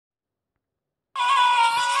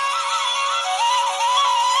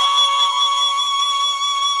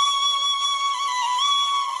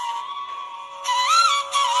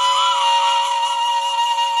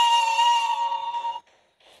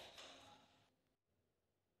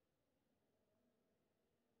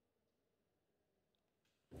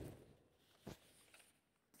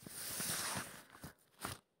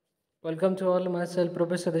Welcome to all. Myself,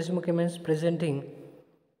 Professor Deshmukh presenting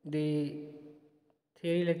the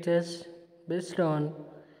theory lectures based on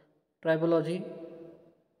tribology,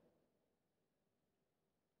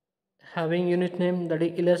 having unit name that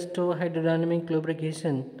is elastohydrodynamic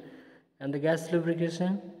lubrication and the gas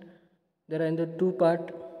lubrication. There are in the two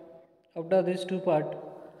part. After these two part,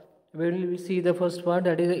 we will see the first part,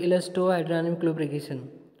 that is the elastohydrodynamic lubrication.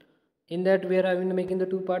 In that we are having making the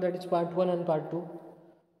two part, that is part 1 and part 2.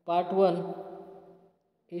 Part 1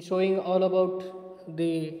 is showing all about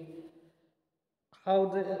the how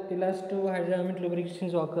the elastohydrodynamic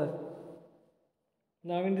lubrications occur.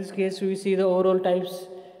 Now in this case we see the overall types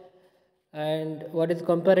and what is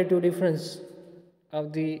comparative difference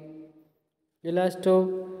of the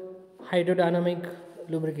elastohydrodynamic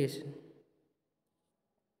lubrication.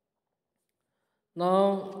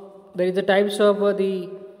 Now there is the types of the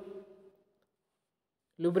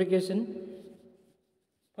lubrication.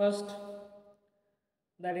 First,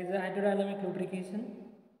 that is the hydrodynamic lubrication.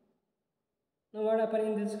 Now what happens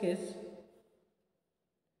in this case?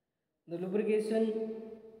 The lubrication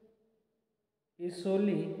is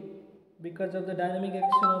solely because of the dynamic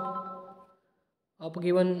action of a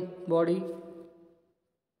given body.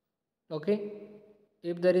 Okay,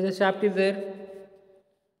 if there is a shaft is there,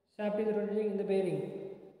 shaft is rotating in the bearing,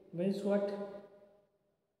 means what?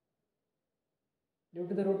 Due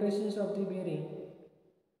to the rotations of the bearing,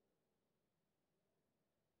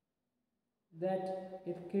 that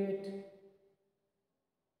it creates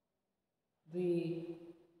the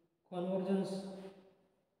convergence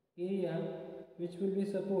area which will be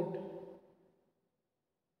supported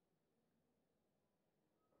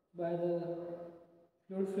by the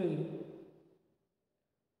fluid film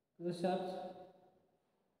to the shaft.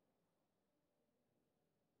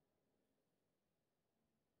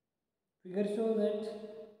 Figure shows that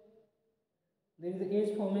there is a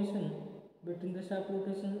edge formation between the shaft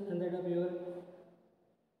rotation and that of your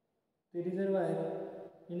the reservoir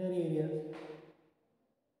inner areas,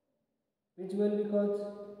 which will because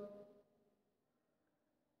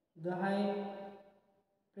the high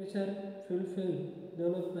pressure fluid film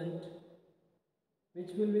development,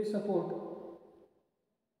 which will be support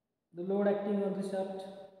the load acting on the shaft,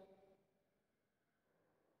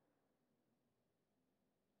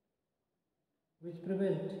 which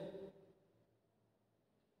prevent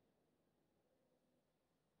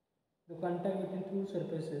the contact between two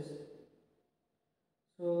surfaces.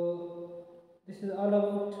 So this is all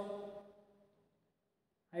about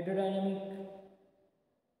hydrodynamic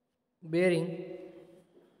bearing.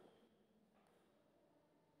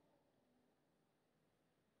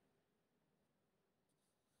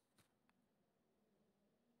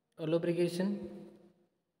 Or lubrication.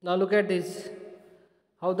 Now look at this,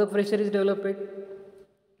 how the pressure is developed,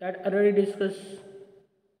 that already discussed.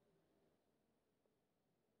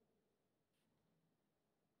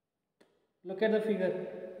 Look at the figure.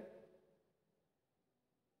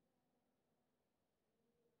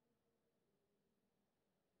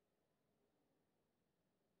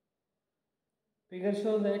 Figure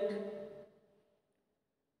shows that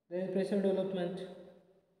there is pressure development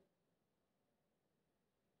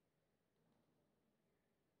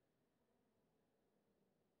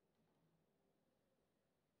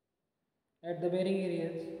at the bearing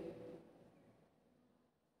areas.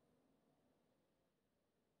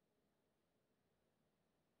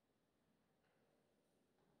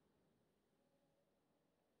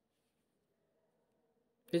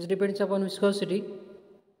 Which depends upon viscosity.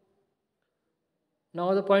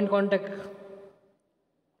 Now the point contact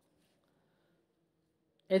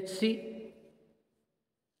HC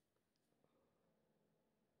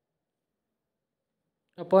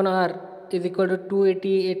upon R is equal to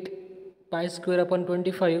 288 pi square upon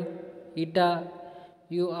 25 eta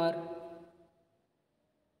UR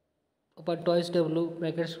upon twice W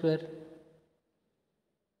bracket square.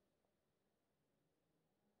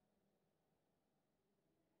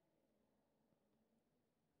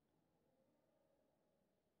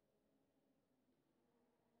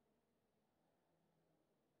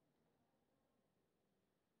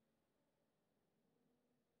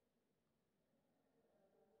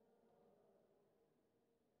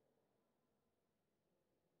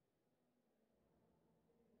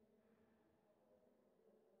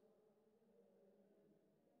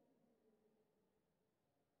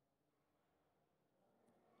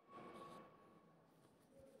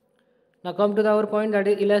 Now come to our point, that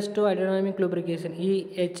is elastohydrodynamic lubrication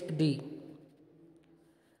EHD.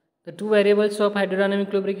 The two variables of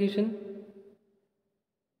hydrodynamic lubrication,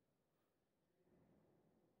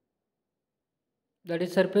 that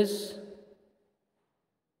is surface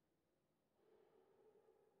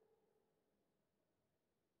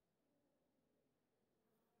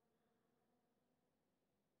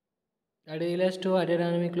that is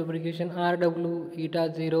elastohydrodynamic lubrication Rw eta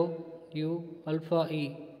 0 U alpha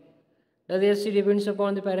E. Does SC depends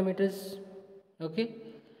upon the parameters? Okay.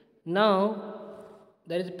 Now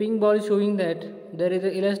there is pink ball showing that there is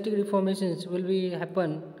a elastic deformations will be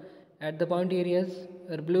happen at the point areas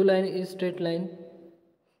where blue line is straight line.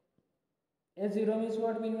 S0 means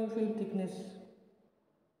what? Minimum fluid thickness.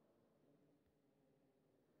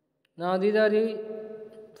 Now these are the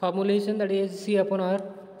formulation, that is C upon R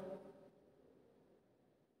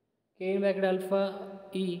K in bracket alpha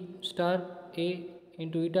E star A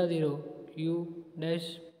into eta 0 U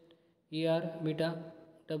dash ER beta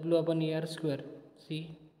W upon ER square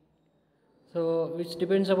C. So which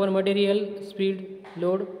depends upon material, speed,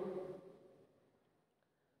 load.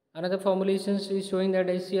 Another formulations is showing that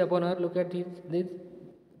SC upon R. Look at this.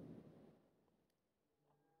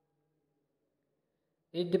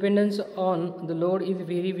 Its dependence on the load is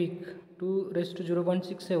very weak. 2 raised to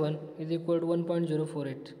 0.67 is equal to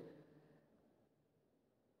 1.048.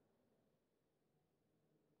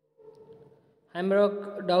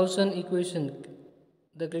 Hamrock-Dawson equation.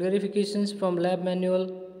 The clarifications from lab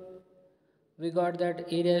manual, we got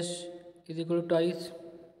that A dash is equal to twice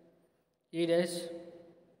A dash.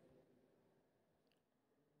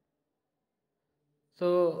 So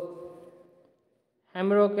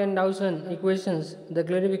Hamrock and Dawson equations, the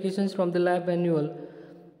clarifications from the lab manual,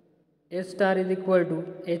 S star is equal to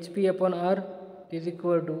HP upon R is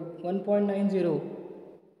equal to 1.90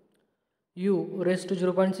 U raised to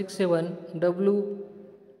 0.67 W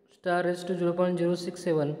star raised to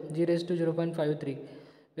 0.067 G raised to 0.53,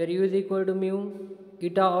 where U is equal to mu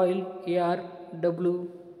eta oil AR W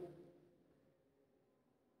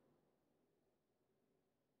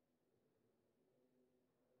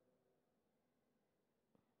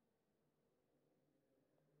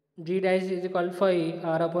G dash is equal to alpha E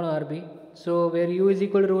R upon RB. So where U is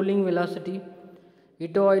equal to rolling velocity,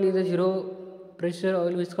 eta oil is a zero pressure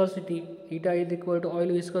oil viscosity, eta is equal to oil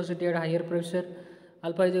viscosity at higher pressure,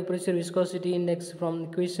 alpha is the pressure viscosity index from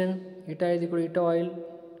equation, eta is equal to eta oil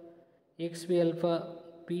xp alpha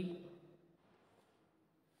P.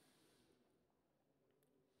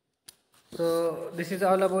 So this is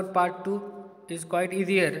all about part 2. It is quite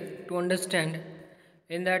easier to understand.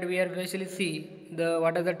 In that we are basically see the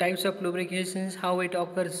what are the types of lubrications, how it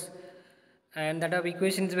occurs, and that of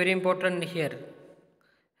equation is very important here.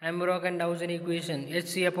 Hamrock and Dawson equation,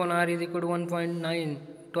 HC upon R is equal to 1.9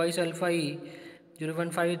 twice alpha E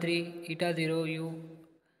 0.53 eta 0 U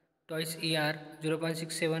twice ER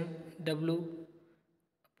 0.67 W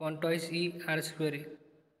upon twice E R square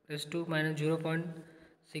is 2 minus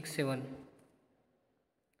 0.67.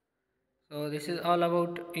 So this is all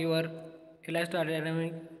about your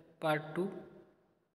elastohydrodynamic part 2.